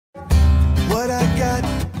What I got,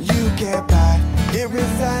 you can't buy. It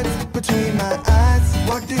resides between my eyes.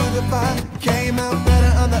 Walked through the fire, came out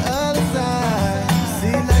better on the other side.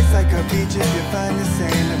 See, life's like a beach if you find the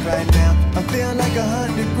sand. And right now, I feel like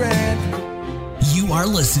 100 grand. You are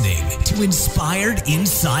listening to Inspired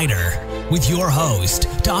Insider with your host,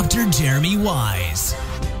 Dr. Jeremy Wise.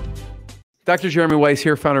 Dr. Jeremy Wise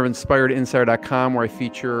here, founder of InspiredInsider.com, where I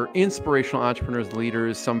feature inspirational entrepreneurs,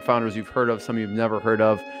 leaders, some founders you've heard of, some you've never heard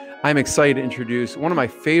of. I'm excited to introduce one of my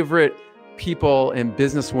favorite people and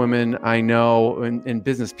businesswomen I know, and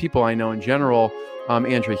business people I know in general,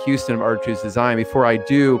 Andrea Heuston of Artitudes Design. Before I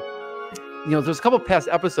do, there's a couple of past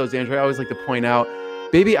episodes, Andrea, I always like to point out,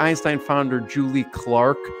 Baby Einstein founder Julie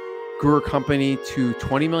Clark grew her company to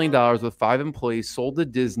 $20 million with 5 employees, sold to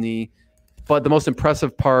Disney. But the most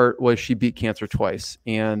impressive part was she beat cancer twice.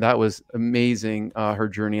 And that was amazing, her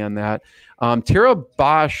journey on that. Tara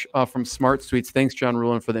Bosch from Smart Suites. Thanks, John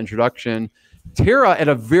Rulin, for the introduction. Tara, at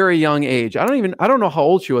a very young age, I don't know how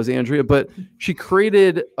old she was, Andrea, but she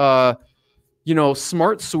created,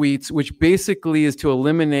 Smart Suites, which basically is to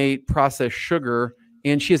eliminate processed sugar.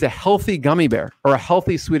 And she has a healthy gummy bear or a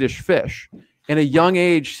healthy Swedish fish. At a young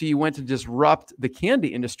age, she went to disrupt the candy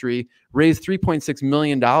industry, raised $3.6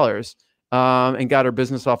 million. And got her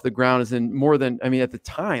business off the ground. Is in more than, at the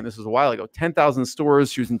time, this was a while ago, 10,000 stores.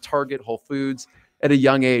 She was in Target, Whole Foods at a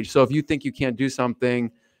young age. So if you think you can't do something,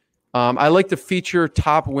 I like to feature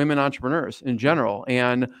top women entrepreneurs in general.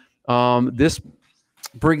 And this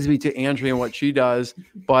brings me to Andrea and what she does.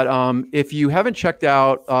 But if you haven't checked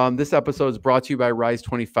out, this episode is brought to you by Rise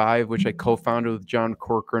 25, which I co-founded with John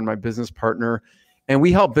Corcoran, my business partner. And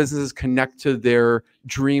we help businesses connect to their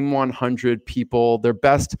Dream 100 people, their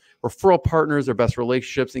best referral partners, their best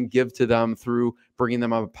relationships, and give to them through bringing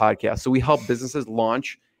them on a podcast. So we help businesses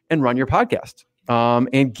launch and run your podcast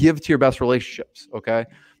and give to your best relationships, okay?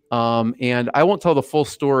 And I won't tell the full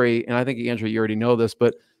story, and I think, Andrea, you already know this,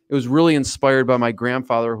 but it was really inspired by my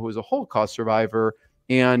grandfather, who was a Holocaust survivor,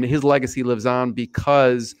 and his legacy lives on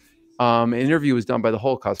because an interview was done by the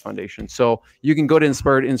Holocaust Foundation. So you can go to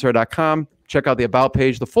InspiredInsider.com, check out the About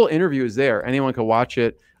page. The full interview is there. Anyone can watch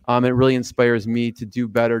it. It really inspires me to do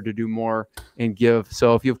better, to do more, and give.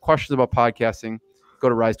 So if you have questions about podcasting, go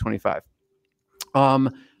to Rise 25.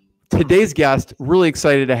 Today's guest, really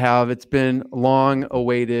excited to have. It's been long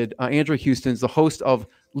awaited. Andrea Heuston is the host of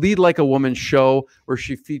Lead Like a Woman show, where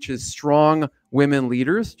she features strong women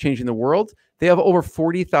leaders changing the world. They have over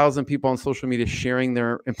 40,000 people on social media sharing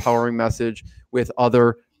their empowering message with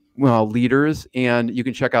other leaders. And you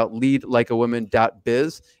can check out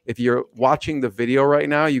leadlikeawoman.biz. If you're watching the video right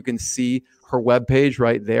now, you can see her webpage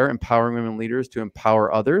right there, empowering women leaders to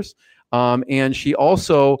empower others. And she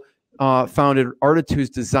also founded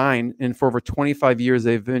Artitudes Design. And for over 25 years,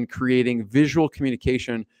 they've been creating visual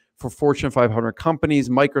communication for Fortune 500 companies,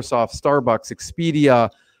 Microsoft, Starbucks,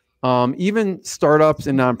 Expedia, even startups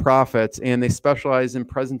and nonprofits. And they specialize in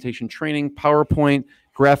presentation training, PowerPoint,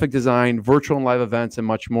 graphic design, virtual and live events, and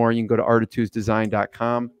much more. You can go to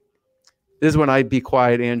artitudesdesign.com. This is when I'd be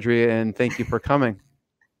quiet, Andrea, and thank you for coming.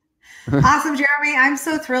 Awesome, Jeremy. I'm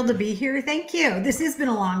so thrilled to be here. Thank you. This has been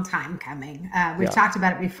a long time coming. We've talked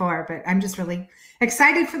about it before, but I'm just really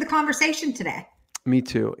excited for the conversation today. Me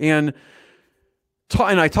too. And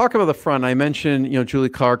I talk about the front. I mentioned, Julie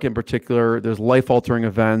Clark in particular. There's life-altering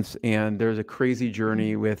events, and there's a crazy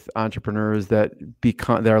journey with entrepreneurs that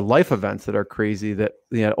there are life events that are crazy that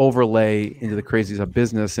overlay into the crazies of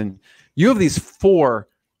business. And you have these 4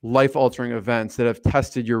 life-altering events that have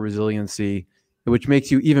tested your resiliency, which makes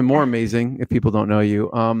you even more amazing if people don't know you.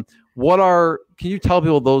 Can you tell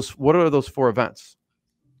people what are those 4 events?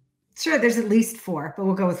 Sure, there's at least 4, but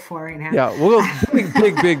we'll go with 4 right now. Yeah, we'll go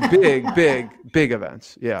big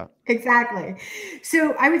events. Yeah. Exactly.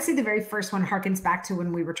 So I would say the very first one harkens back to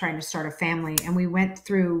when we were trying to start a family, and we went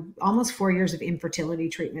through almost 4 years of infertility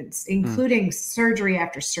treatments, including surgery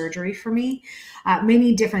after surgery for me,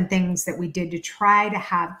 many different things that we did to try to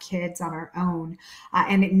have kids on our own,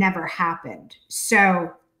 and it never happened.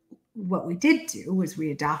 So what we did do was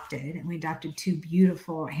we adopted 2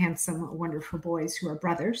 beautiful, handsome, wonderful boys who are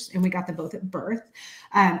brothers, and we got them both at birth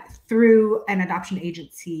through an adoption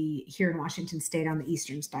agency here in Washington State on the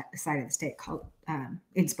eastern side of the state called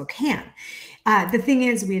in Spokane. The thing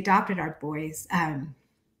is, we adopted our boys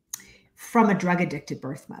from a drug-addicted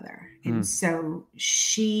birth mother. And so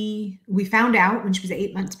we found out when she was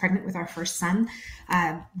 8 months pregnant with our first son,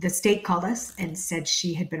 the state called us and said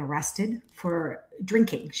she had been arrested for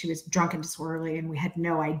drinking. She was drunk and disorderly, and we had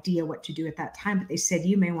no idea what to do at that time. But they said,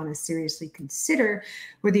 you may want to seriously consider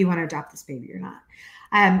whether you want to adopt this baby or not.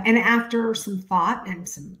 And after some thought and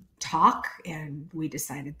some talk, and we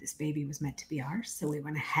decided this baby was meant to be ours. So we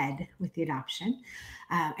went ahead with the adoption.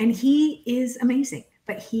 And he is amazing,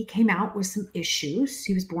 but he came out with some issues.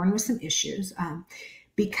 He was born with some issues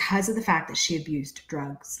because of the fact that she abused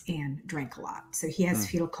drugs and drank a lot. So he has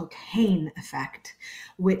fetal cocaine effect,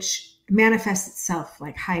 which manifests itself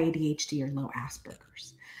like high ADHD or low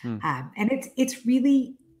Asperger's. And it's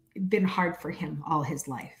really been hard for him all his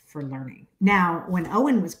life for learning. Now, when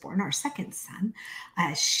Owen was born, our second son,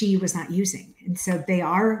 she was not using. And so they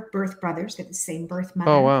are birth brothers. They have the same birth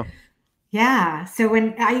mother. Oh, wow. Yeah. So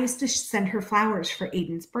when I used to send her flowers for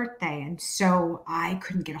Aiden's birthday, and so I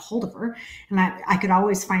couldn't get a hold of her, and I could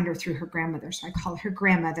always find her through her grandmother. So I called her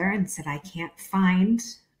grandmother and said, I can't find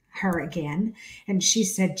her again. And she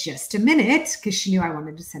said, just a minute, because she knew I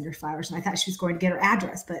wanted to send her flowers. And I thought she was going to get her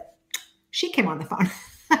address, but she came on the phone.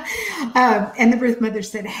 And the birth mother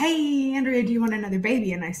said, hey, Andrea, do you want another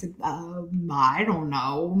baby? And I said, I don't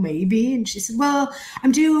know, maybe. And she said, well,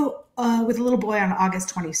 I'm due with a little boy on August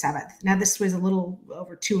 27th. Now, this was a little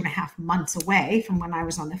over 2.5 months away from when I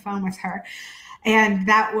was on the phone with her. And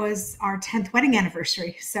that was our 10th wedding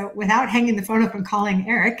anniversary. So without hanging the phone up and calling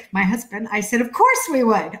Eric, my husband, I said, of course we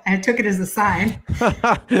would. I took it as a sign.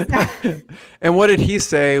 And what did he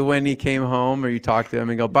say when he came home, or you talked to him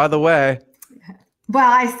and go, by the way? Well,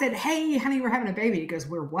 I said, hey, honey, we're having a baby. He goes,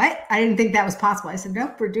 we're what? I didn't think that was possible. I said,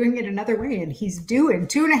 nope, we're doing it another way. And he's due in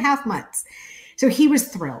 2.5 months. So he was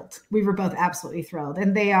thrilled. We were both absolutely thrilled.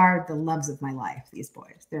 And they are the loves of my life, these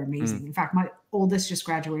boys. They're amazing. In fact, my oldest just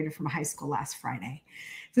graduated from high school last Friday.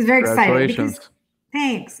 So it's very exciting. Because,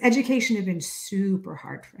 thanks. Education had been super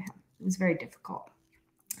hard for him. It was very difficult.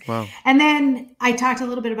 Wow. And then I talked a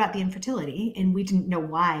little bit about the infertility, and we didn't know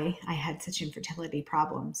why I had such infertility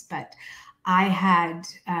problems, but I had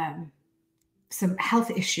some health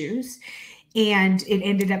issues, and it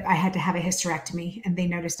ended up I had to have a hysterectomy, and they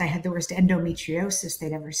noticed I had the worst endometriosis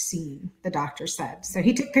they'd ever seen, the doctor said. So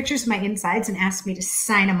he took pictures of my insides and asked me to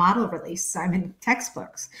sign a model release. So I'm in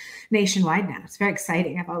textbooks nationwide now. It's very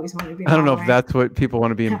exciting. I've always wanted to be. I don't know if that's what people want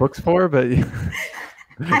to be in books for, but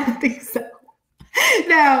I don't think so.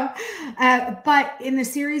 No, but in the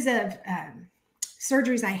series of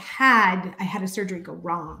surgeries I had a surgery go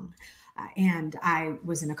wrong. And I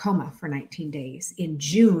was in a coma for 19 days in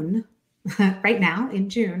June, right now in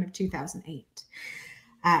June of 2008.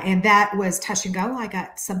 And that was touch and go. I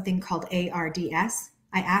got something called ARDS.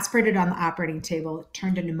 I aspirated on the operating table, it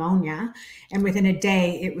turned to pneumonia. And within a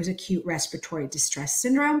day, it was acute respiratory distress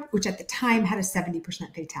syndrome, which at the time had a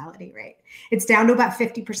 70% fatality rate. It's down to about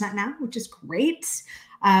 50% now, which is great.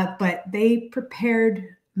 But they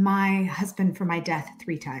prepared my husband for my death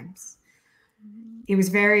 3 times. It was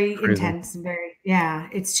very intense and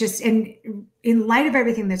it's just, and in light of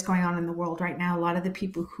everything that's going on in the world right now, a lot of the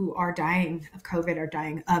people who are dying of COVID are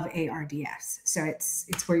dying of ARDS. So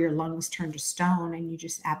it's where your lungs turn to stone and you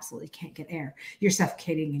just absolutely can't get air. You're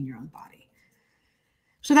suffocating in your own body.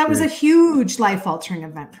 So that was a huge life altering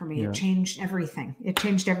event for me. Yeah. It changed everything. It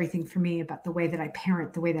changed everything for me about the way that I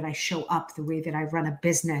parent, the way that I show up, the way that I run a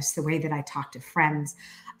business, the way that I talk to friends.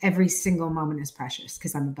 Every single moment is precious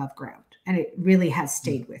because I'm above ground. And it really has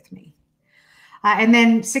stayed with me. And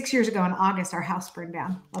then 6 years ago in August, our house burned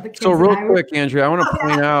down. So real quick, Andrea, I want to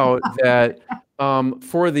point out that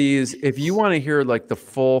for these, if you want to hear like the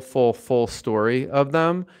full story of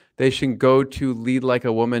them, they should go to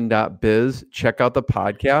leadlikeawoman.biz. Check out the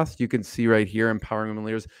podcast. You can see right here, Empowering Women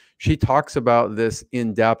Leaders. She talks about this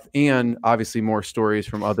in depth and obviously more stories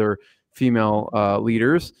from other female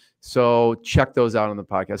leaders. So check those out on the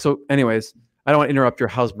podcast. So anyways, I don't want to interrupt your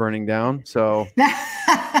house burning down. So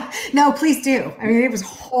no, please do. I mean, it was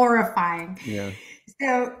horrifying. Yeah.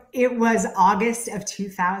 So it was August of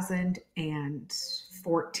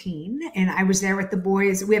 2014, and I was there with the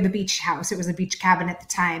boys. We have a beach house. It was a beach cabin at the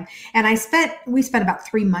time. And we spent about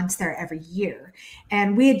 3 months there every year.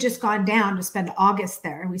 And we had just gone down to spend August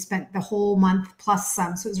there. We spent the whole month plus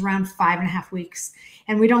some. So it was around 5.5 weeks.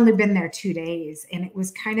 And we'd only been there 2 days. And it was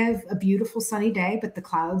kind of a beautiful sunny day, but the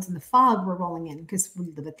clouds and the fog were rolling in because we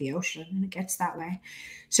live at the ocean and it gets that way.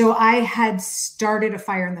 So I had started a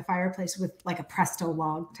fire in the fireplace with like a Presto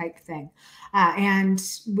log type thing. And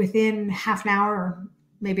within half an hour, or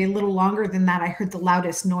maybe a little longer than that, I heard the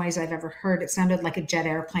loudest noise I've ever heard. It sounded like a jet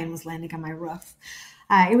airplane was landing on my roof.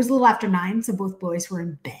 It was a little after 9, so both boys were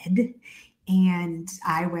in bed. And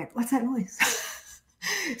I went, what's that noise?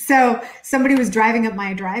 So somebody was driving up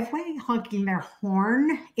my driveway, honking their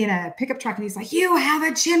horn in a pickup truck. And he's like, you have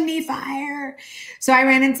a chimney fire. So I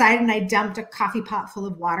ran inside and I dumped a coffee pot full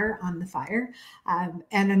of water on the fire, and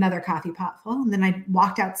another coffee pot full. And then I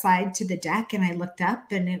walked outside to the deck and I looked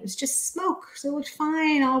up and it was just smoke. So it looked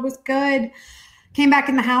fine. All was good. Came back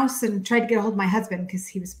in the house and tried to get a hold of my husband because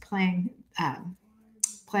he was playing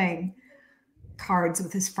cards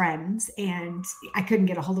with his friends, and I couldn't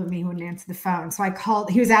get a hold of him. He wouldn't answer the phone. So I called,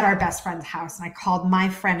 he was at our best friend's house, and I called my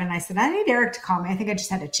friend and I said, I need Eric to call me. I think I just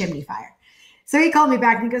had a chimney fire. So he called me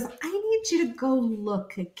back and he goes, I need you to go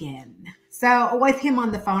look again. So with him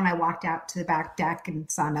on the phone, I walked out to the back deck and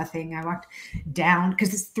saw nothing. I walked down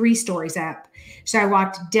because it's 3 stories up. So I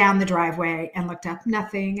walked down the driveway and looked up,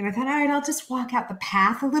 nothing. And I thought, all right, I'll just walk out the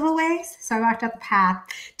path a little ways. So I walked out the path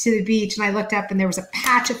to the beach and I looked up and there was a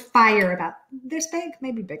patch of fire about this big,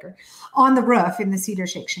 maybe bigger, on the roof in the cedar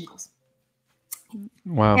shake shingles.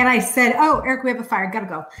 Wow. And I said, oh, Eric, we have a fire. Gotta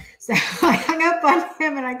go. So I hung up on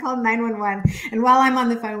him and I called 911. And while I'm on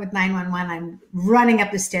the phone with 911, I'm running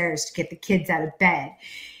up the stairs to get the kids out of bed.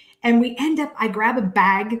 And I grab a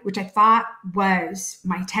bag, which I thought was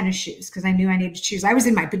my tennis shoes because I knew I needed shoes. I was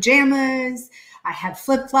in my pajamas. I had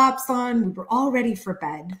flip-flops on. We were all ready for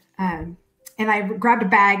bed. And I grabbed a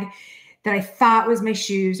bag that I thought was my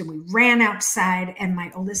shoes, and we ran outside, and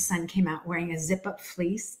my oldest son came out wearing a zip-up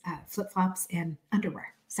fleece, flip-flops, and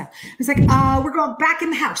underwear. So I was like, we're going back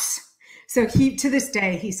in the house. So to this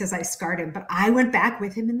day, he says I scarred him, but I went back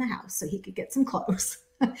with him in the house so he could get some clothes.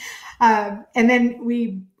 And then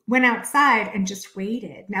we went outside and just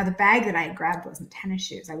waited. Now, the bag that I had grabbed wasn't tennis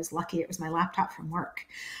shoes. I was lucky it was my laptop from work,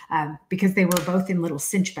 because they were both in little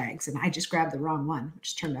cinch bags, and I just grabbed the wrong one,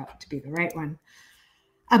 which turned out to be the right one.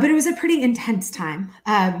 But it was a pretty intense time.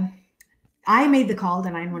 I made the call to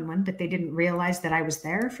 911, but they didn't realize that I was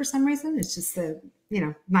there for some reason. It's just the,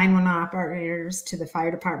 911 operators to the fire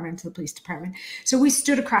department, to the police department. So we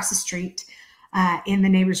stood across the street in the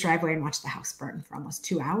neighbor's driveway and watched the house burn for almost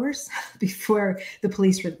 2 hours before the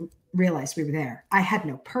police realized we were there. I had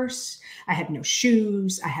no purse. I had no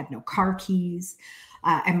shoes. I had no car keys.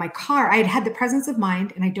 And my car, I had the presence of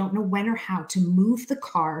mind, and I don't know when or how to move the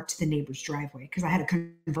car to the neighbor's driveway because I had a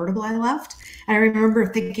convertible I loved. And I remember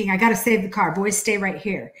thinking, I got to save the car. Boys, stay right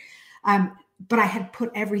here. But I had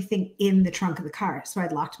put everything in the trunk of the car. So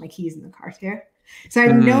I'd locked my keys in the car too. So I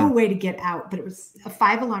had no way to get out, but it was a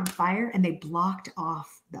 5-alarm fire and they blocked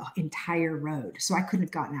off the entire road. So I couldn't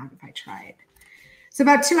have gotten out if I tried. So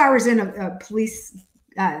about 2 hours in, a police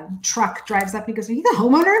truck drives up and he goes, are you the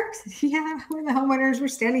homeowner? Yeah, we're the homeowners. We're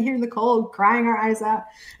standing here in the cold, crying our eyes out.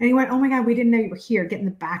 And he went, oh my God, we didn't know you were here. Get in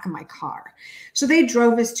the back of my car. So they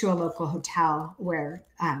drove us to a local hotel where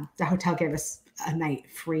the hotel gave us a night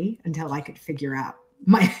free until I could figure out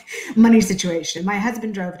my money situation. My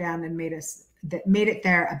husband drove down and made it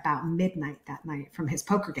there about midnight that night from his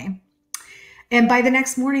poker game. And by the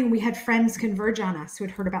next morning, we had friends converge on us who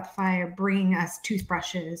had heard about the fire, bringing us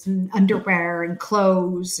toothbrushes and underwear and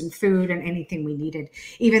clothes and food and anything we needed,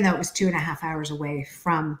 even though it was 2.5 hours away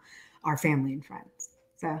from our family and friends.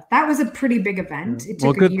 So that was a pretty big event. It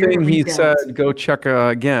took good a year thing to he rebuild. said go check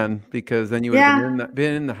again, because then you would have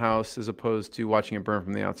been in the house as opposed to watching it burn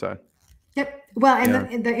from the outside. Yep. Well,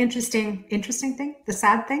 and the interesting thing, the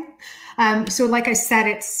sad thing. So like I said,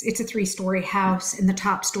 it's a 3-story house, and the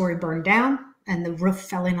top story burned down and the roof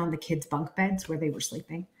fell in on the kids' bunk beds where they were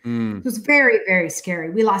sleeping. It was very, very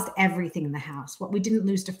scary. We lost everything in the house. What we didn't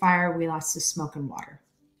lose to fire, we lost to smoke and water.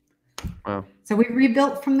 Wow. So we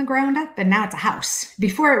rebuilt from the ground up, and now it's a house.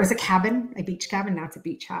 Before it was a cabin, a beach cabin. Now it's a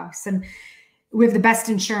beach house. And we have the best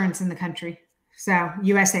insurance in the country. So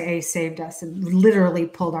USAA saved us and literally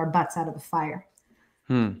pulled our butts out of the fire.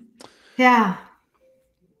 Yeah.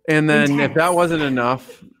 And then if that wasn't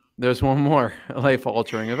enough, there's one more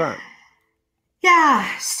life-altering event.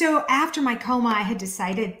 Yeah. So after my coma, I had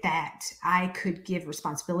decided that I could give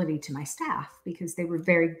responsibility to my staff because they were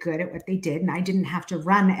very good at what they did. And I didn't have to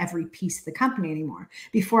run every piece of the company anymore.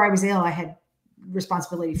 Before I was ill, I had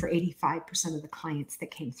responsibility for 85% of the clients that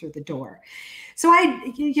came through the door. So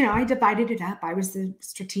I divided it up. I was the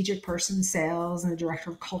strategic person, sales, and the director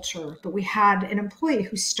of culture. But we had an employee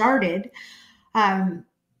who started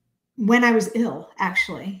when I was ill,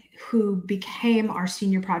 actually, who became our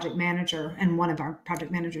senior project manager and one of our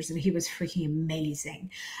project managers. And he was freaking amazing.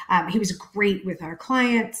 He was great with our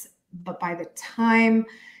clients. But by the time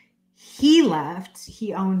he left,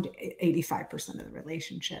 he owned 85% of the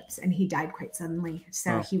relationships, and he died quite suddenly.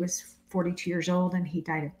 So he was 42 years old and he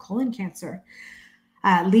died of colon cancer,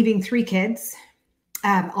 leaving 3 kids,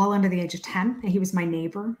 all under the age of 10. And he was my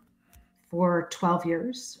neighbor for 12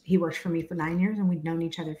 years. He worked for me for 9 years, and we'd known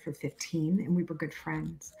each other for 15, and we were good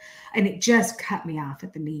friends. And it just cut me off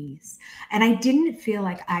at the knees. And I didn't feel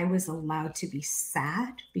like I was allowed to be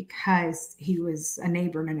sad because he was a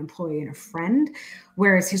neighbor and an employee and a friend,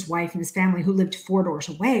 whereas his wife and his family, who lived 4 doors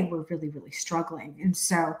away, were really, really struggling. And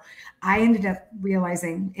so I ended up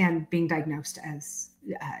realizing and being diagnosed as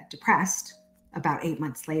depressed about 8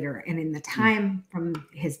 months later. And in the time from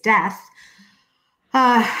his death,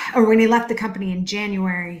 or when he left the company in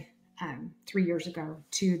January 3 years ago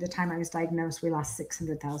to the time I was diagnosed, we lost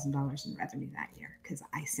 $600,000 in revenue that year because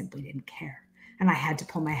I simply didn't care. And I had to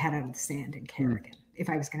pull my head out of the sand and care again if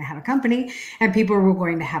I was going to have a company and people were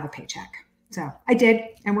going to have a paycheck. So I did,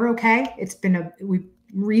 and we're okay. We've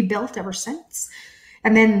rebuilt ever since.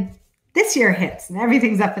 And then this year hits and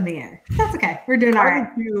everything's up in the air. That's okay. We're doing all right.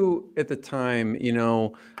 How did you, at the time,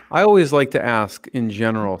 I always like to ask in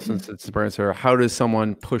general, since it's the brand, how does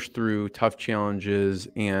someone push through tough challenges?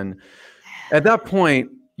 And at that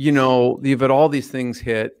point, you've had all these things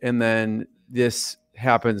hit, and then this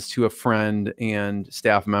happens to a friend and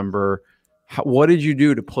staff member. What did you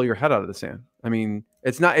do to pull your head out of the sand? I mean,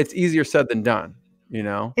 it's easier said than done,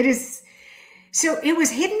 It is. So it was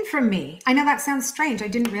hidden from me. I know that sounds strange. I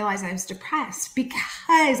didn't realize I was depressed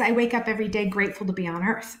because I wake up every day grateful to be on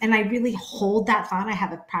earth. And I really hold that thought. I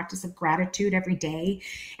have a practice of gratitude every day.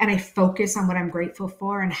 And I focus on what I'm grateful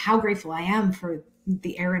for and how grateful I am for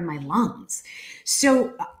the air in my lungs.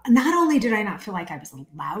 So not only did I not feel like I was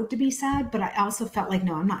allowed to be sad, but I also felt like,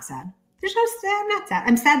 no, I'm not sad. I'm not sad.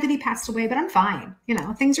 I'm sad that he passed away, but I'm fine.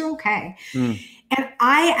 Things are okay. And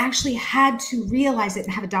I actually had to realize it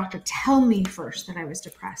and have a doctor tell me first that I was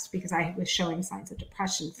depressed because I was showing signs of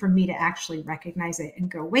depression for me to actually recognize it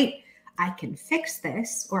and go, wait, I can fix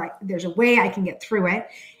this, or there's a way I can get through it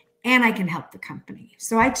and I can help the company.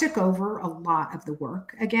 So I took over a lot of the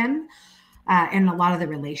work again and a lot of the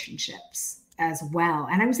relationships as well.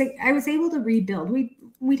 And I was able to rebuild.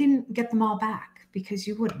 We didn't get them all back because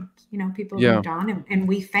you wouldn't, people moved on and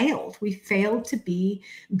we failed. We failed to be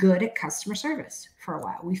good at customer service for a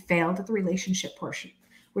while. We failed at the relationship portion,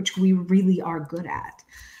 which we really are good at.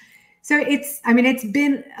 So it's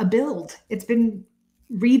been a build. It's been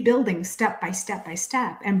rebuilding step by step by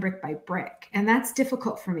step and brick by brick. And that's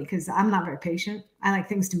difficult for me because I'm not very patient. I like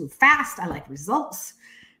things to move fast. I like results.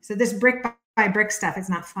 So this brick by brick stuff is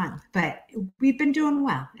not fun, but we've been doing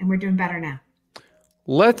well and we're doing better now.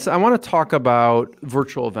 I want to talk about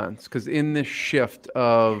virtual events, because in this shift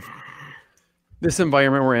of this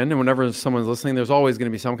environment we're in, and whenever someone's listening, there's always going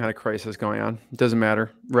to be some kind of crisis going on. It doesn't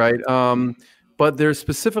matter, right? But there's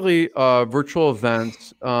specifically virtual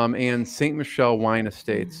events and St. Michelle Wine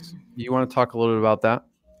Estates. You want to talk a little bit about that?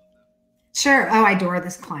 Sure. Oh, I adore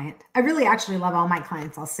this client. I really actually love all my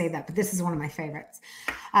clients. I'll say that, but this is one of my favorites.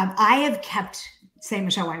 I have kept St.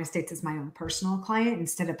 Michelle Wine Estates as my own personal client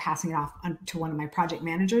instead of passing it off to one of my project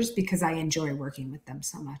managers because I enjoy working with them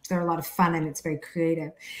so much. They're a lot of fun and it's very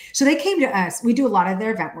creative. So they came to us. We do a lot of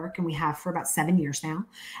their event work and we have for about 7 years now.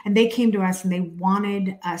 And they came to us and they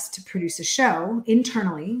wanted us to produce a show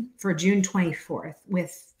internally for June 24th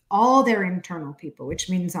with all their internal people,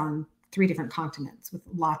 which means on 3 different continents with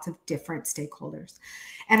lots of different stakeholders.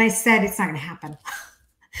 And I said, it's not going to happen.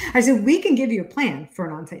 I said, we can give you a plan for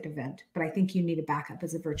an on-site event, but I think you need a backup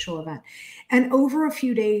as a virtual event. And over a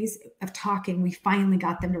few days of talking, we finally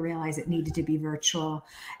got them to realize it needed to be virtual.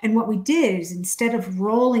 And what we did is instead of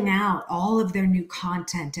rolling out all of their new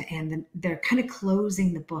content and they're kind of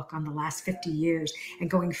closing the book on the last 50 years and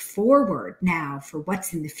going forward now for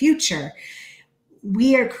what's in the future,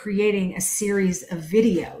 we are creating a series of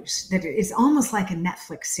videos that is almost like a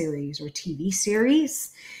Netflix series or TV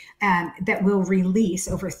series. That will release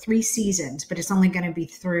over 3 seasons, but it's only going to be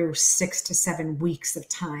through 6 to 7 weeks of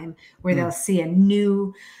time where they'll see a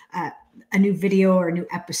new video or a new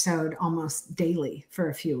episode almost daily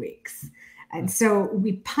for a few weeks. And so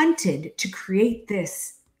we punted to create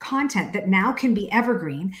this content that now can be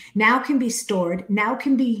evergreen, now can be stored, now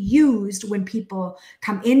can be used when people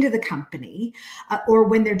come into the company or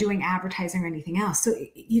when they're doing advertising or anything else. So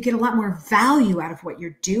you get a lot more value out of what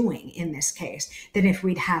you're doing in this case than if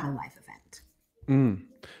we'd had a live event.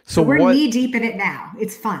 So we're knee deep in it now.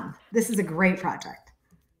 It's fun. This is a great project.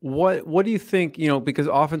 What do you think, because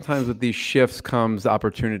oftentimes with these shifts comes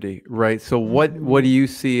opportunity, right? So what do you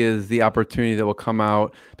see as the opportunity that will come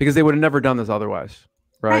out, because they would have never done this otherwise?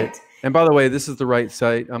 Right. And by the way, this is the right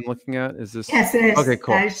site I'm looking at. Is this? Yes, it is. Okay,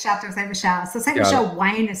 cool. Chateau St. Michelle. So St. Michelle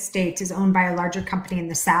Wine Estate is owned by a larger company in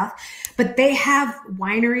the South, but they have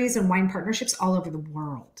wineries and wine partnerships all over the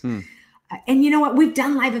world. And you know what? We've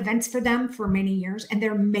done live events for them for many years, and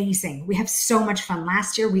they're amazing. We have so much fun.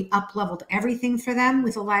 Last year, we up-leveled everything for them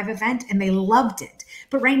with a live event, and they loved it.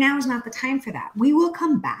 But right now is not the time for that. We will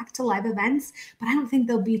come back to live events, but I don't think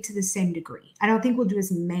they'll be to the same degree. I don't think we'll do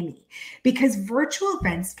as many, because virtual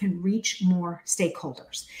events can reach more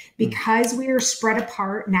stakeholders, because we are spread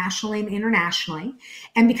apart nationally and internationally,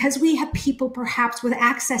 and because we have people perhaps with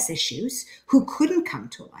access issues who couldn't come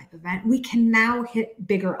to a live event. We can now hit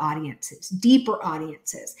bigger audiences, deeper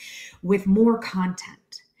audiences with more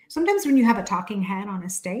content. Sometimes when you have a talking head on a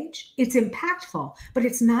stage, it's impactful, but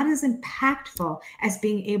it's not as impactful as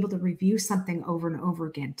being able to review something over and over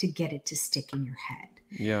again to get it to stick in your head.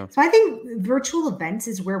 Yeah. So I think virtual events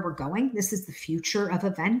is where we're going. This is the future of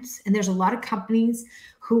events. And there's a lot of companies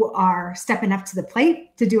who are stepping up to the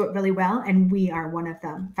plate to do it really well. And we are one of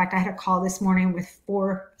them. In fact, I had a call this morning with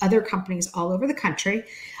 4 other companies all over the country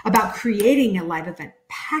about creating a live event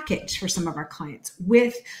package for some of our clients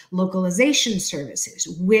with localization services,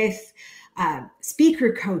 with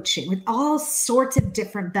speaker coaching, with all sorts of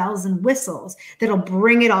different bells and whistles that'll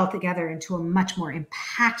bring it all together into a much more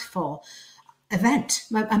impactful event,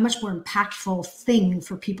 a much more impactful thing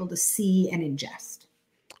for people to see and ingest.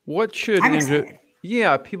 What should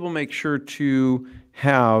people make sure to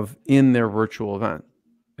have in their virtual event?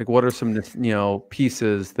 Like, what are some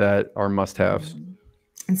pieces that are must-haves?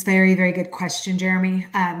 It's a very, very good question, Jeremy.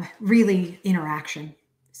 Really, interaction.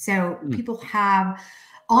 So people have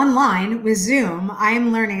online with Zoom, I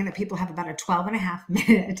am learning that people have about a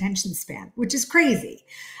 12.5-minute attention span, which is crazy.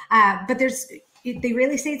 But they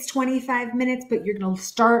really say it's 25 minutes, but you're going to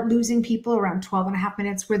start losing people around 12.5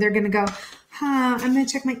 minutes where they're going to go, I'm going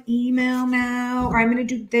to check my email now, or I'm going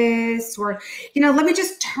to do this, or, let me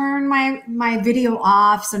just turn my video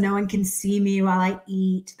off so no one can see me while I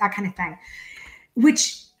eat, that kind of thing,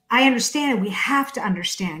 which I understand we have to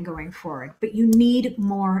understand going forward, but you need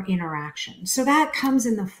more interaction. So that comes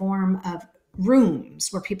in the form of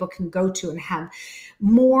rooms where people can go to and have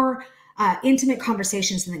more intimate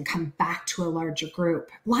conversations and then come back to a larger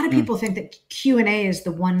group. A lot of people think that Q&A is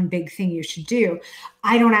the one big thing you should do.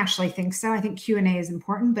 I don't actually think so. I think Q&A is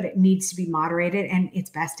important, but it needs to be moderated, and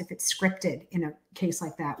it's best if it's scripted in a case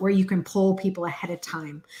like that, where you can poll people ahead of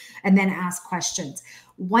time and then ask questions.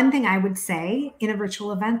 One thing I would say in a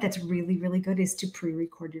virtual event that's really, really good is to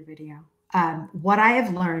pre-record your video. What I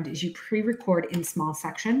have learned is you pre-record in small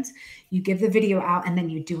sections, you give the video out, and then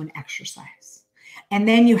you do an exercise. And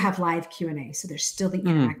then you have live Q&A. So there's still the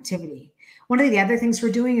interactivity. One of the other things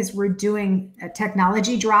we're doing is we're doing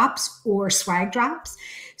technology drops or swag drops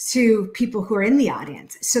to people who are in the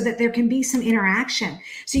audience so that there can be some interaction.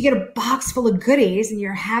 So you get a box full of goodies and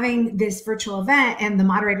you're having this virtual event and the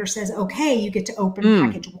moderator says, okay, you get to open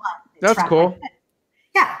package 1. That's cool.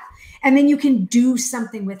 Yeah. And then you can do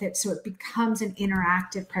something with it so it becomes an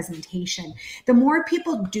interactive presentation. The more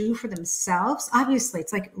people do for themselves, obviously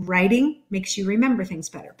it's like writing makes you remember things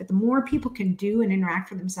better, but the more people can do and interact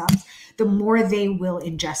for themselves, the more they will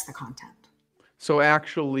ingest the content. So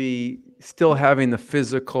actually still having the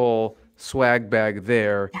physical swag bag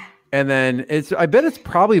there. Yeah. And then I bet it's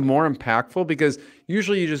probably more impactful because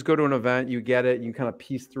usually you just go to an event, you get it, you kind of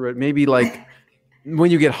piece through it. Maybe like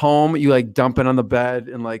when you get home, you like dump it on the bed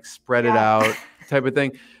and like spread it out type of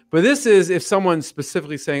thing. But this is if someone's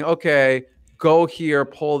specifically saying, okay, go here,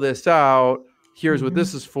 pull this out. Here's what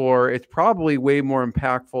this is for. It's probably way more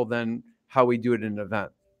impactful than how we do it in an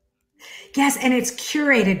event. Yes, and it's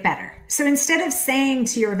curated better. So instead of saying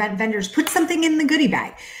to your event vendors, put something in the goodie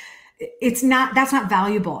bag, that's not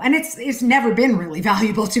valuable. And it's never been really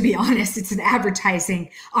valuable, to be honest. It's an advertising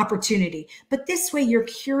opportunity. But this way you're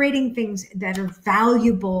curating things that are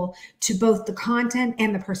valuable to both the content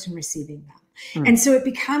and the person receiving them. And so it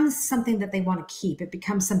becomes something that they want to keep. It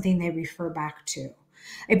becomes something they refer back to.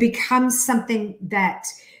 It becomes something that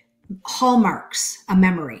hallmarks a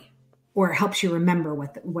memory or helps you remember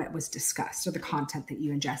what was discussed or the content that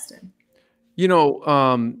you ingested.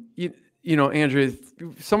 Andrea,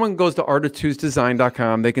 if someone goes to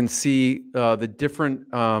artitudesdesign.com, they can see the different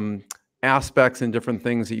aspects and different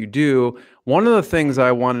things that you do. One of the things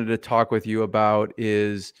I wanted to talk with you about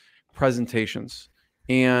is presentations.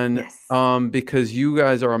 And because you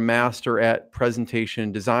guys are a master at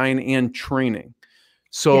presentation design and training.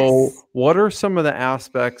 So what are some of the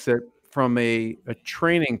aspects that from a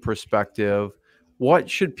training perspective, what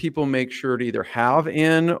should people make sure to either have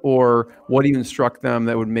in, or what do you instruct them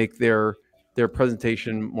that would make their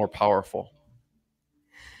presentation more powerful?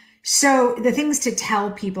 So the things to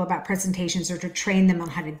tell people about presentations or to train them on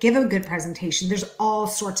how to give a good presentation, there's all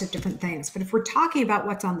sorts of different things. But if we're talking about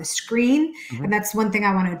what's on the screen, and that's one thing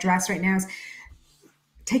I want to address right now, is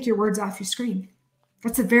take your words off your screen.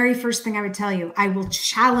 That's the very first thing I would tell you. I will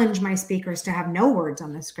challenge my speakers to have no words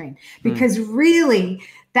on the screen, because really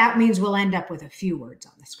that means we'll end up with a few words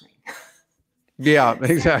on the screen. Yeah,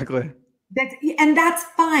 exactly. That's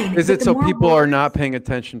fine. Is it so people are not paying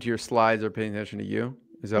attention to your slides or paying attention to you?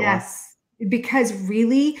 Is that why? Yes. Because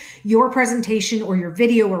really your presentation or your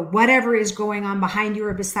video or whatever is going on behind you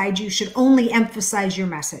or beside you should only emphasize your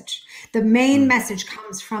message. The main message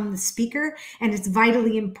comes from the speaker, and it's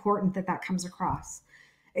vitally important that that comes across.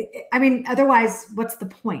 I mean, otherwise, what's the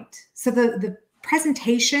point? So the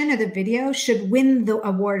presentation or the video should win the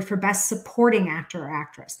award for best supporting actor or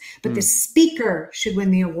actress, but the speaker should win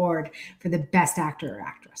the award for the best actor or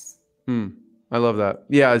actress. I love that.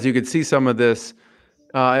 Yeah, as you could see some of this,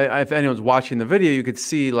 if anyone's watching the video, you could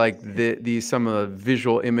see like some of the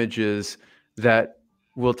visual images that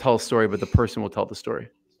will tell a story, but the person will tell the story.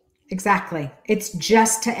 Exactly. It's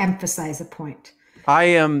just to emphasize a point. I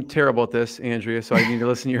am terrible at this, Andrea, so I need to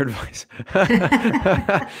listen to your advice.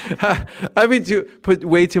 I mean, to put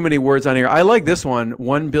way too many words on here. I like this one,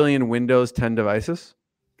 1 billion Windows 10 devices.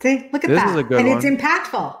 See, look at that. This is a good one. And it's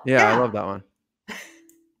impactful. Yeah, I love that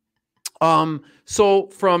one. So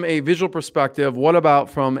from a visual perspective, what about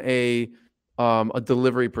from a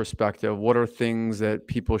delivery perspective? What are things that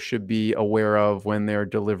people should be aware of when they're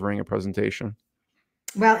delivering a presentation?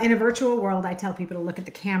 Well, in a virtual world, I tell people to look at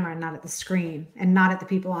the camera and not at the screen, and not at the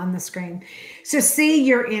people on the screen. So say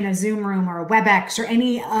you're in a Zoom room or a WebEx or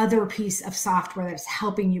any other piece of software that's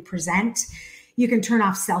helping you present, you can turn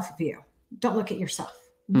off self-view. Don't look at yourself.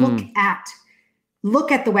 Look at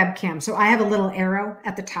the webcam. So I have a little arrow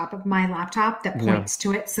at the top of my laptop that points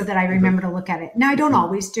to it so that I remember to look at it. Now, I don't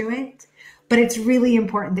always do it, but it's really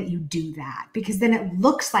important that you do that, because then it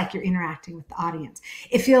looks like you're interacting with the audience.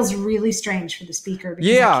 It feels really strange for the speaker.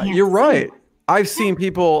 Yeah, you're right. I've seen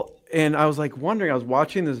people, and I was like wondering, I was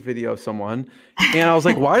watching this video of someone, and I was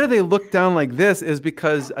like, why do they look down like this? Is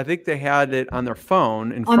because I think they had it on their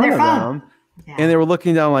phone in front of them, and they were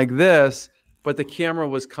looking down like this, but the camera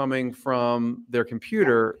was coming from their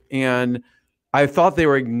computer, and I thought they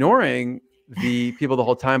were ignoring the people the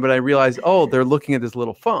whole time, but I realized, oh, they're looking at this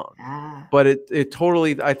little phone. But it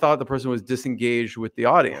totally, I thought the person was disengaged with the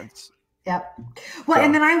audience. Yep. Well,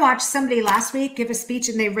 and then I watched somebody last week give a speech,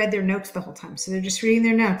 and they read their notes the whole time. So they're just reading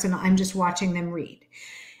their notes, and I'm just watching them read.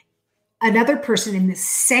 Another person in the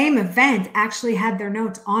same event actually had their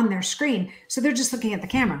notes on their screen. So they're just looking at the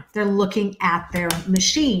camera. They're looking at their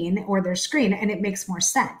machine or their screen, and it makes more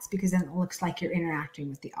sense because then it looks like you're interacting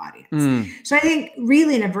with the audience. So I think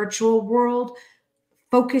really in a virtual world,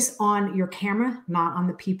 focus on your camera, not on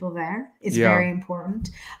the people there. It's very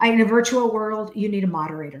important. In a virtual world, you need a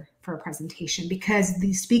moderator for a presentation, because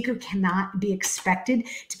the speaker cannot be expected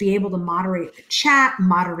to be able to moderate the chat,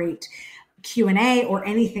 moderate Q&A, or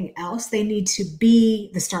anything else. They need to be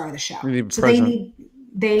the star of the show. So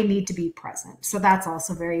they need to be present. So that's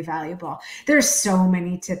also very valuable. There's so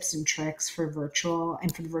many tips and tricks for virtual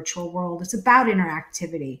and for the virtual world. It's about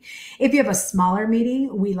interactivity. If you have a smaller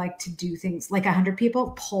meeting, we like to do things like 100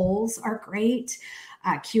 people. Polls are great.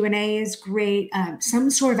 Q&A is great. Some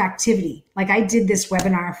sort of activity. Like I did this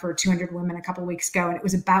webinar for 200 women a couple of weeks ago, and it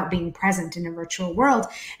was about being present in a virtual world.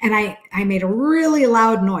 And I made a really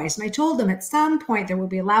loud noise. And I told them at some point there will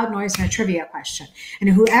be a loud noise and a trivia question. And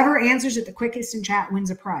whoever answers it the quickest in chat wins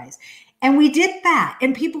a prize. And we did that.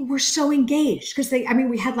 And people were so engaged because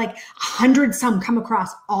we had like 100 some come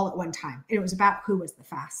across all at one time. And it was about who was the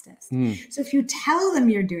fastest. So if you tell them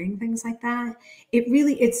you're doing things like that,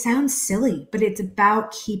 it sounds silly, but it's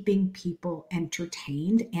about keeping people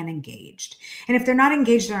entertained and engaged. And if they're not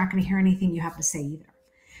engaged, they're not going to hear anything you have to say either.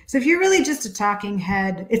 So if you're really just a talking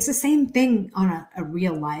head, it's the same thing on a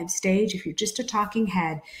real live stage. If you're just a talking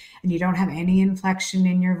head and you don't have any inflection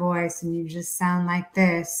in your voice and you just sound like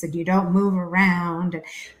this and you don't move around,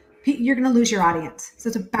 you're going to lose your audience. So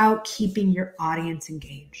it's about keeping your audience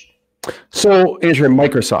engaged. So Andrea,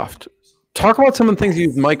 Microsoft. Talk about some of the things you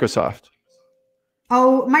use Microsoft.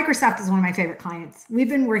 Oh, Microsoft is one of my favorite clients. We've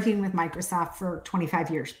been working with Microsoft for 25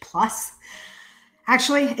 years plus.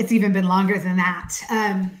 Actually, it's even been longer than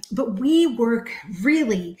that. But we work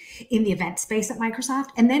really in the event space at Microsoft.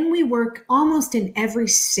 And then we work almost in every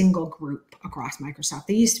single group across Microsoft.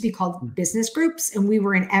 They used to be called business groups, and we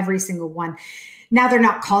were in every single one. Now they're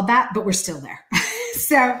not called that, but we're still there.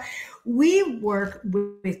 So we work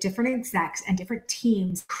with different execs and different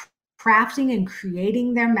teams, crafting and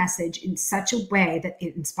creating their message in such a way that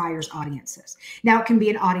it inspires audiences. Now, it can be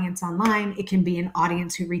an audience online. It can be an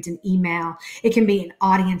audience who reads an email. It can be an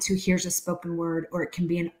audience who hears a spoken word, or it can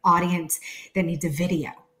be an audience that needs a video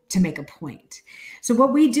to make a point. So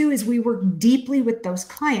what we do is we work deeply with those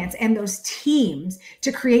clients and those teams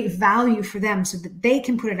to create value for them so that they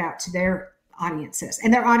can put it out to their audiences.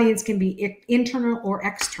 And their audience can be internal or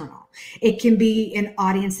external. It can be an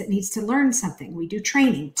audience that needs to learn something. We do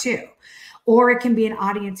training too. Or it can be an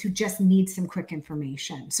audience who just needs some quick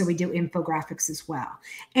information. So we do infographics as well.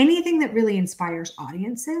 Anything that really inspires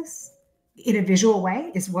audiences in a visual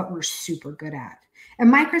way is what we're super good at.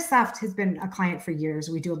 And Microsoft has been a client for years.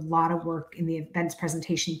 We do a lot of work in the events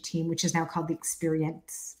presentation team, which is now called the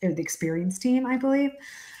experience team, I believe.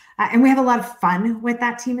 And we have a lot of fun with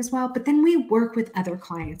that team as well. But then we work with other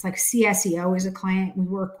clients, like CSEO is a client we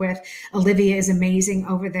work with. Olivia is amazing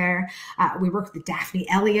over there. We work with Daphne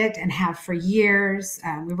Elliott and have for years.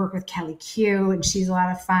 We work with Kelly Q, and she's a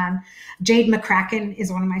lot of fun. Jade McCracken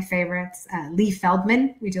is one of my favorites. Lee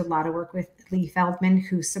Feldman, we do a lot of work with Lee Feldman,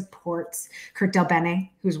 who supports Kurt Del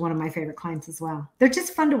Bene, who's one of my favorite clients as well. They're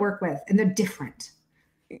just fun to work with, and they're different.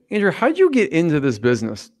 Andrea, how did you get into this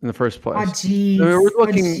business in the first place? Oh, geez.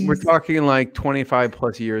 I mean, we're talking like 25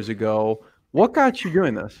 plus years ago. What got you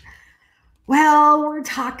doing this? Well, we're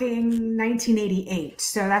talking 1988.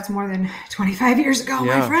 So that's more than 25 years ago,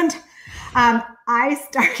 my friend. I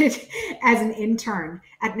started as an intern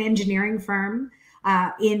at an engineering firm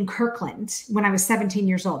in Kirkland when I was 17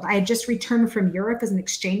 years old. I had just returned from Europe as an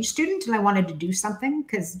exchange student, and I wanted to do something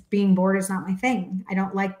because being bored is not my thing.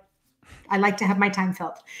 I like to have my time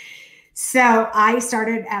filled. So I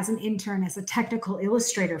started as an intern as a technical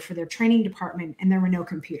illustrator for their training department, and there were no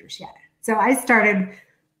computers yet. So I started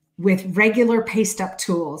with regular paste up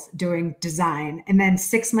tools doing design. And then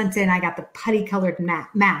 6 months in, I got the putty colored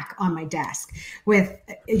Mac on my desk with,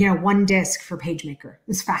 one disk for PageMaker. It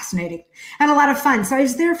was fascinating and a lot of fun. So I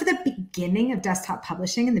was there for the beginning of desktop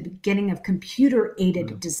publishing and the beginning of computer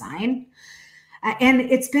aided design. And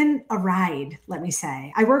it's been a ride, let me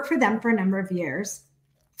say. I worked for them for a number of years.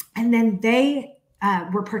 And then they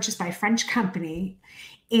were purchased by a French company.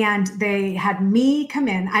 And they had me come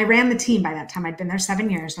in. I ran the team by that time. I'd been there 7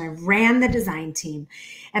 years. And I ran the design team.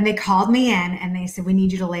 And they called me in and they said, we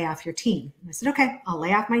need you to lay off your team. And I said, okay, I'll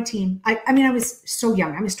lay off my team. I was so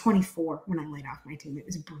young. I was 24 when I laid off my team. It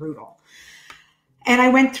was brutal. And I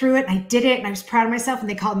went through it and I did it. And I was proud of myself. And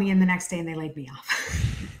they called me in the next day and they laid me off.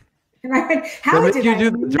 And I went, how did I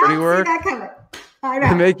not see that coming? I know.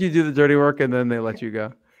 They make you do the dirty work and then they let you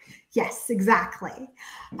go. Yes, exactly.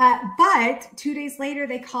 But 2 days later,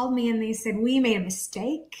 they called me and they said, we made a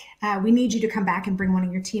mistake. We need you to come back and bring one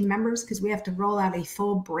of your team members because we have to roll out a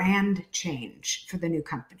full brand change for the new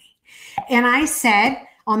company. And I said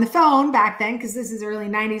on the phone back then, because this is early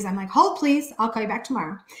 90s, I'm like, hold please, I'll call you back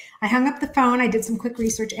tomorrow. I hung up the phone. I did some quick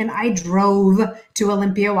research and I drove to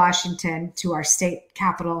Olympia, Washington, to our state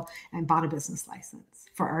capitol and bought a business license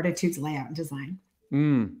for Artitudes Layout and Design.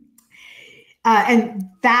 And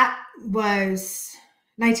that was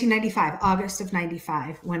 1995, August of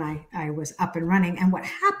 95, when I was up and running. And what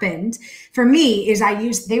happened for me is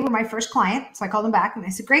they were my first client. So I called them back and I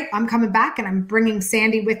said, great, I'm coming back and I'm bringing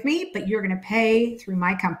Sandy with me, but you're going to pay through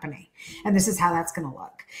my company. And this is how that's going to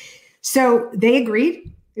look. So they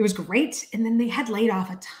agreed. It was great. And then they had laid off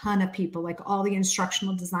a ton of people, like all the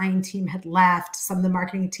instructional design team had left, some of the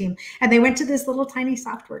marketing team, and they went to this little tiny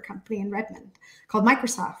software company in Redmond called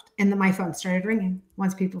Microsoft. And then my phone started ringing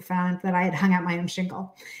once people found that I had hung out my own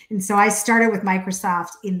shingle. And so I started with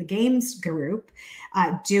Microsoft in the games group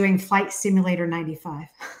doing Flight Simulator 95.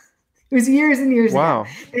 It was years and years ago.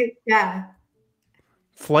 Yeah.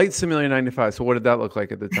 Flight Simulator 95. So what did that look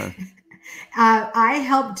like at the time? I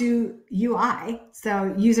helped do UI,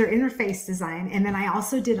 so user interface design. And then I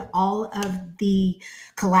also did all of the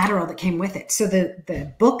collateral that came with it. So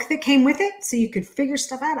the book that came with it, so you could figure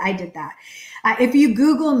stuff out, I did that. If you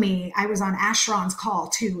Google me, I was on Asheron's Call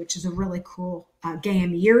too, which is a really cool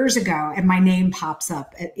game years ago. And my name pops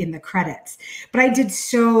up in the credits. But I did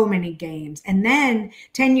so many games. And then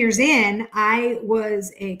 10 years in, I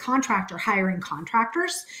was a contractor hiring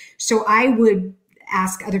contractors. So I would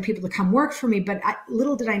ask other people to come work for me, but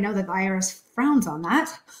little did I know that the IRS frowns on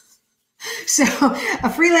that. So a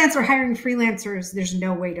freelancer hiring freelancers, there's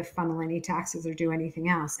no way to funnel any taxes or do anything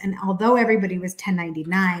else. And although everybody was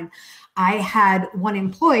 1099, I had one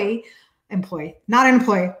one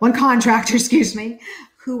contractor,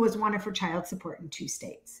 who was wanted for child support in 2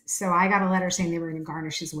 states. So I got a letter saying they were going to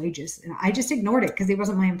garnish his wages. And I just ignored it because he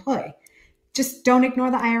wasn't my employee. Just don't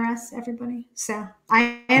ignore the IRS, everybody. So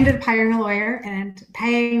I ended up hiring a lawyer and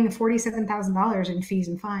paying $47,000 in fees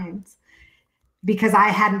and fines because I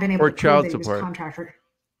hadn't been able to prove that he was a contractor.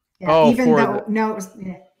 Yeah,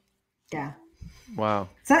 yeah. Wow.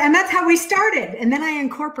 So, and that's how we started. And then I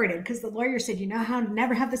incorporated because the lawyer said, you know how to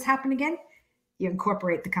never have this happen again? you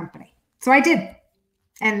incorporate the company. So I did.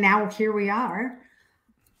 And now here we are.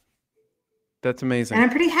 That's amazing. And I'm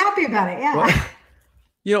pretty happy about it. Yeah. Well,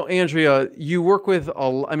 you know, Andrea, you work with,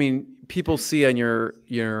 I mean, people see on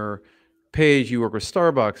your page, you work with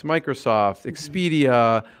Starbucks, Microsoft,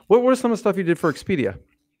 Expedia. What were some of the stuff you did for Expedia?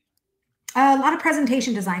 A lot of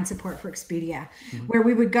presentation design support for Expedia, where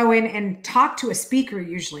we would go in and talk to a speaker.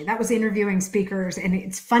 Usually that was interviewing speakers, and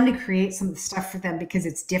it's fun to create some of the stuff for them because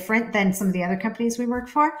it's different than some of the other companies we work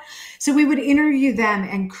for. So we would interview them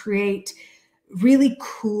and create really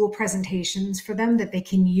cool presentations for them that they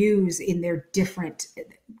can use in their different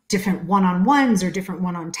one-on-ones or different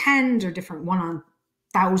one-on-tens or different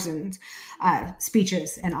one-on-thousands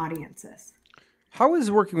speeches and audiences. How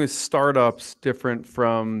is working with startups different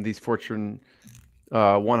from these Fortune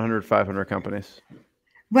 100, 500 companies?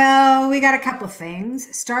 Well, we got a couple of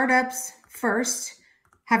things. Startups first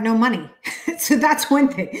have no money. So that's one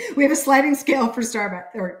thing. We have a sliding scale for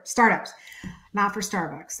startups, not for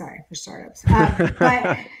Starbucks. Sorry, for startups.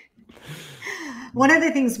 But one of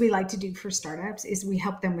the things we like to do for startups is we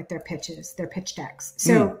help them with their pitches, their pitch decks.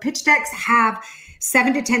 So pitch decks have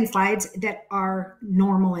 7 to 10 slides that are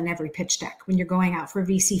normal in every pitch deck when you're going out for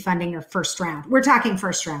VC funding or first round. We're talking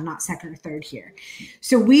first round, not second or third here.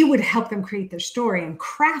 So we would help them create their story and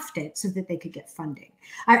craft it so that they could get funding.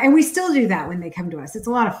 And we still do that when they come to us. It's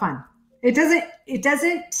a lot of fun. It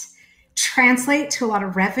doesn't translate to a lot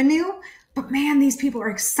of revenue, but man, these people are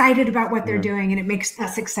excited about what they're doing, and it makes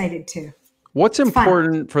us excited too. What's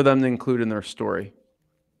important for them to include in their story?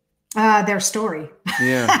 Their story.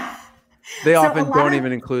 Yeah. They often don't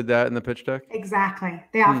even include that in the pitch deck. Exactly.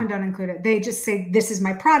 They often don't include it. They just say, this is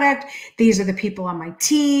my product. These are the people on my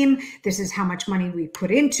team. This is how much money we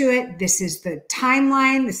put into it. This is the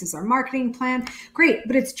timeline. This is our marketing plan. Great,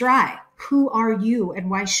 but it's dry. Who are you and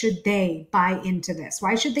why should they buy into this?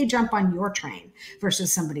 Why should they jump on your train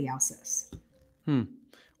versus somebody else's?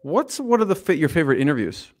 What are your favorite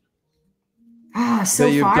interviews? So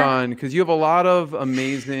that you've far, done? Because you have a lot of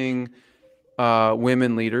amazing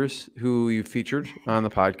women leaders who you featured on the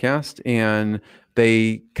podcast, and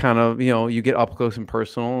they kind of, you get up close and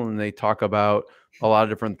personal, and they talk about a lot of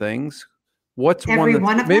different things. What's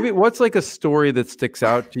what's like a story that sticks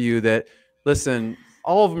out to you that, listen,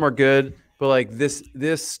 all of them are good, but like this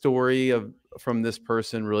story from this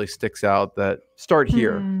person really sticks out, that start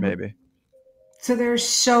here, maybe. So there's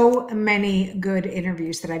so many good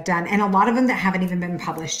interviews that I've done, and a lot of them that haven't even been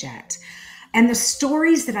published yet. And the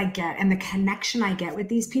stories that I get and the connection I get with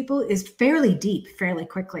these people is fairly deep, fairly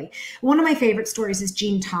quickly. One of my favorite stories is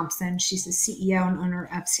Jean Thompson. She's the CEO and owner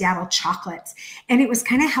of Seattle Chocolates. And it was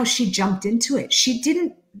kind of how she jumped into it. She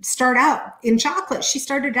didn't start out in chocolate. She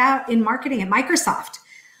started out in marketing at Microsoft.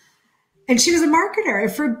 And she was a marketer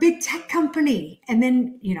for a big tech company. And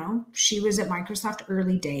then, she was at Microsoft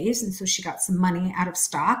early days. And so she got some money out of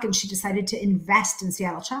stock, and she decided to invest in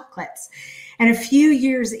Seattle Chocolates. And a few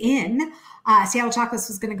years in, Seattle Chocolates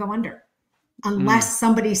was going to go under unless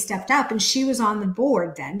somebody stepped up. And she was on the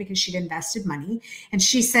board then because she'd invested money. And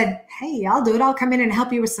she said, hey, I'll do it. I'll come in and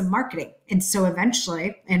help you with some marketing. And so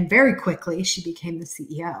eventually, and very quickly, she became the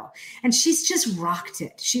CEO. And she's just rocked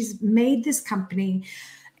it. She's made this company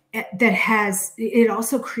that it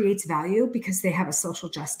also creates value because they have a social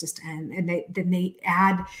justice end, and they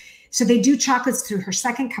add, so they do chocolates through her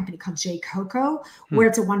second company called J Coco, where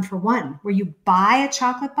it's a 1-for-1, where you buy a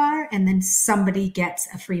chocolate bar and then somebody gets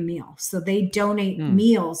a free meal. So they donate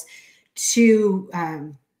meals to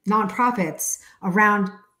nonprofits around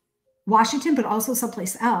Washington, but also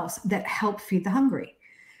someplace else that help feed the hungry.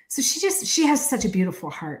 So she has such a beautiful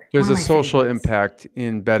heart. There's a social impact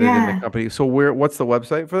embedded in the company. So what's the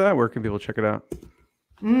website for that? Where can people check it out?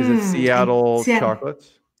 Is it Seattle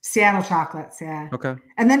Chocolates? Seattle Chocolates, yeah. Okay.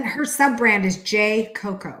 And then her sub brand is J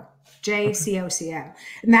Coco, JCOCO.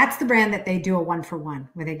 And that's the brand that they do a 1-for-1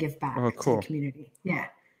 where they give back to the community. Yeah.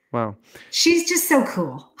 Wow. She's just so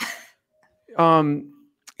cool.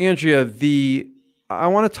 Andrea, I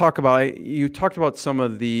want to talk about, you talked about some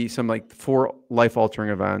like 4 life-altering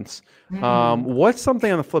events. What's something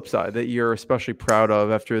on the flip side that you're especially proud of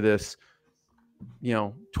after this,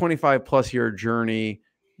 25 plus year journey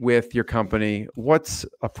with your company? What's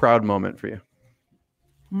a proud moment for you?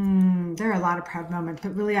 There are a lot of proud moments,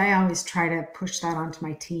 but really I always try to push that onto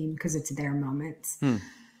my team because it's their moments.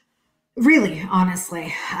 Really,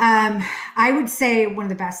 honestly. I would say one of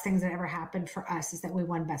the best things that ever happened for us is that we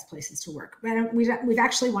won Best Places to Work. We've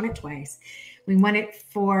actually won it twice. We won it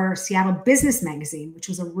for Seattle Business Magazine, which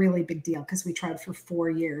was a really big deal because we tried for 4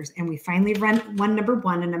 years, and we finally won number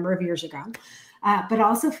 1 a number of years ago. but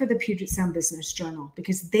also for the Puget Sound Business Journal,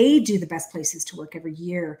 because they do the best places to work every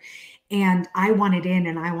year. And I want it in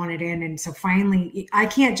and I want it in. And so finally, I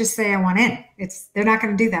can't just say I want in. They're not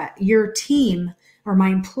going to do that. Your team or my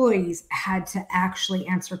employees had to actually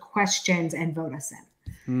answer questions and vote us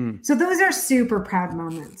in. So those are super proud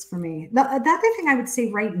moments for me. The other thing I would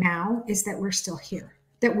say right now is that we're still here,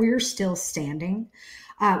 that we're still standing.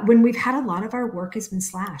 When we've had a lot of our work has been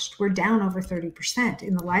slashed. We're down over 30%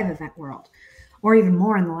 in the live event world, or even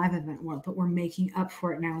more in the live event world, but we're making up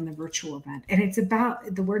for it now in the virtual event. And it's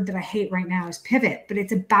about, the word that I hate right now is pivot, but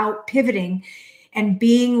it's about pivoting and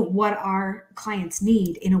being what our clients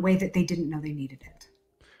need in a way that they didn't know they needed it.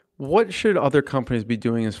 What should other companies be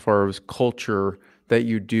doing as far as culture that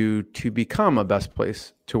you do to become a best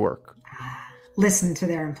place to work? Listen to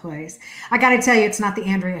their employees. I got to tell you, it's not the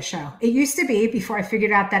Andrea show. It used to be before I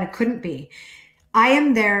figured out that it couldn't be. I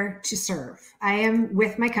am there to serve. I am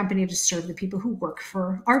with my company to serve the people who work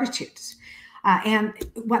for Artitudes. And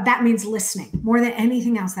what that means, listening. More than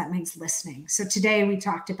anything else, that means listening. So today we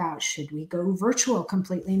talked about, should we go virtual,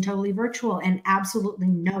 completely and totally virtual? And absolutely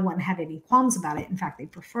no one had any qualms about it. In fact, they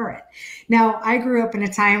prefer it. Now, I grew up in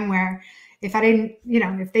a time where if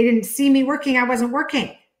they didn't see me working, I wasn't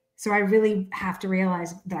working. So I really have to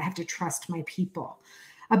realize that I have to trust my people.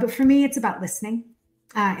 But for me, it's about listening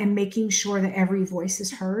and making sure that every voice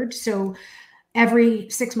is heard. So every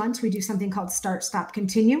 6 months, we do something called Start, Stop,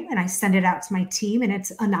 Continue. And I send it out to my team, and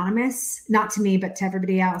it's anonymous, not to me, but to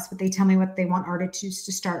everybody else. But they tell me what they want Artitudes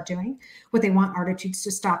to start doing, what they want Artitudes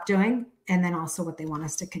to stop doing, and then also what they want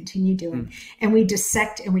us to continue doing. And we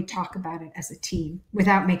dissect and we talk about it as a team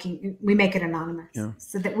we make it anonymous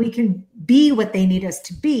so that we can be what they need us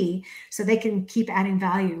to be so they can keep adding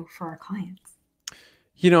value for our clients.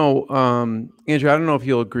 Andrew, I don't know if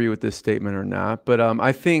you'll agree with this statement or not, but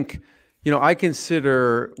I think, I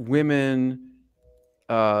consider women,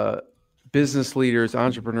 business leaders,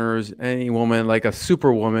 entrepreneurs, any woman like a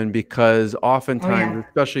superwoman, because oftentimes,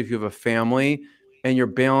 especially if you have a family and you're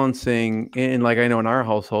balancing, and like I know in our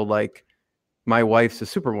household, like my wife's a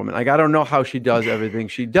superwoman. Like I don't know how she does everything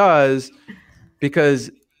she does,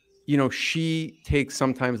 because she takes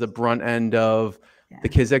sometimes the brunt end of the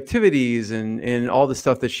kids' activities and all the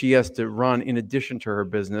stuff that she has to run in addition to her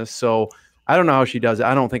business. So I don't know how she does it.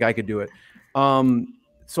 I don't think I could do it. So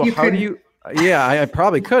how do you? Yeah, I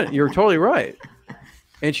probably couldn't. You're totally right.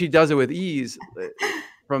 And she does it with ease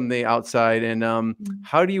from the outside. And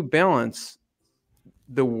how do you balance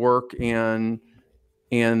the work and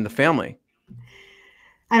the family?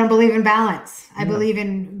 I don't believe in balance. I believe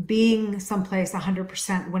in being someplace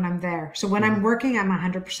 100% when I'm there. So when I'm working, I'm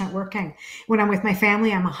 100% working. When I'm with my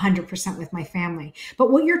family, I'm 100% with my family. But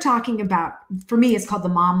what you're talking about, for me, is called the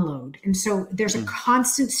mom load. And so there's a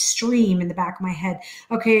constant stream in the back of my head.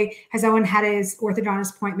 Okay, has Owen had his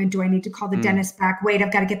orthodontist appointment? Do I need to call the dentist back? Wait,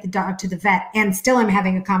 I've got to get the dog to the vet. And still I'm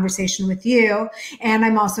having a conversation with you. And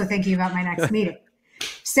I'm also thinking about my next meeting.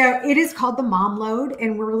 So it is called the mom load,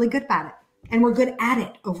 and we're really good at it. And we're good at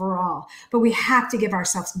it overall, but we have to give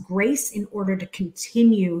ourselves grace in order to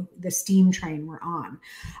continue the steam train we're on,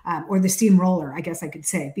 or the steamroller, I guess I could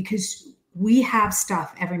say, because we have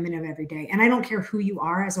stuff every minute of every day. And I don't care who you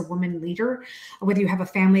are as a woman leader, whether you have a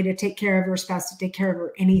family to take care of, or a spouse to take care of,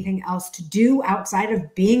 or anything else to do outside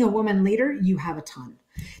of being a woman leader, you have a ton.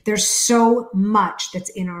 There's so much that's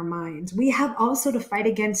in our minds. We have also to fight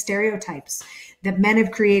against stereotypes that men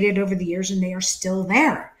have created over the years, and they are still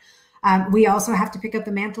there. We also have to pick up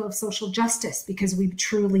the mantle of social justice, because we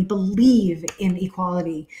truly believe in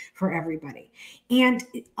equality for everybody. And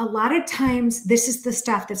a lot of times, this is the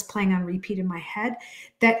stuff that's playing on repeat in my head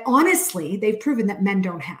that honestly, they've proven that men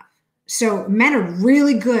don't have. So men are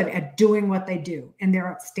really good at doing what they do, and they're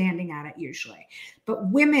outstanding at it usually. But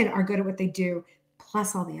women are good at what they do,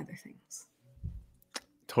 plus all the other things.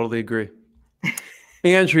 Totally agree.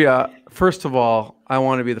 Andrea, first of all, I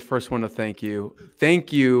want to be the first one to thank you.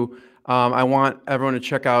 Thank you. I want everyone to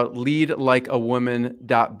check out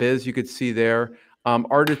leadlikeawoman.biz. You could see there.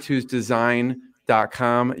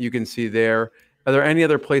 Artitudesdesign.com. You can see there. Are there any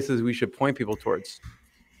other places we should point people towards?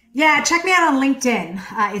 Yeah, check me out on LinkedIn.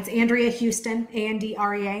 It's Andrea Heuston,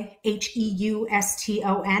 Andrea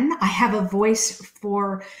Heuston. I have a voice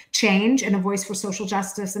for change and a voice for social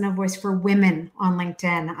justice and a voice for women on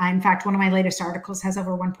LinkedIn. In fact, one of my latest articles has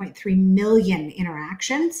over 1.3 million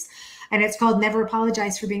interactions, and it's called Never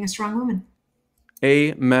Apologize for Being a Strong Woman.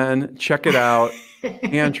 Amen. Check it out.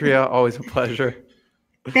 Andrea, always a pleasure.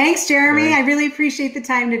 Thanks, Jeremy. I really appreciate the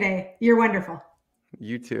time today. You're wonderful.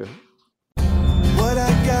 You too. What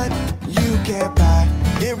I got, you can't buy.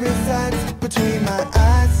 It resides between my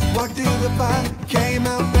eyes. Walked through the fire, came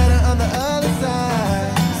out better on the other side.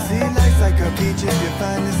 a beach if you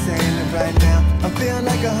find the sand. And right now, I'm feeling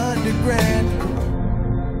like 100 grand.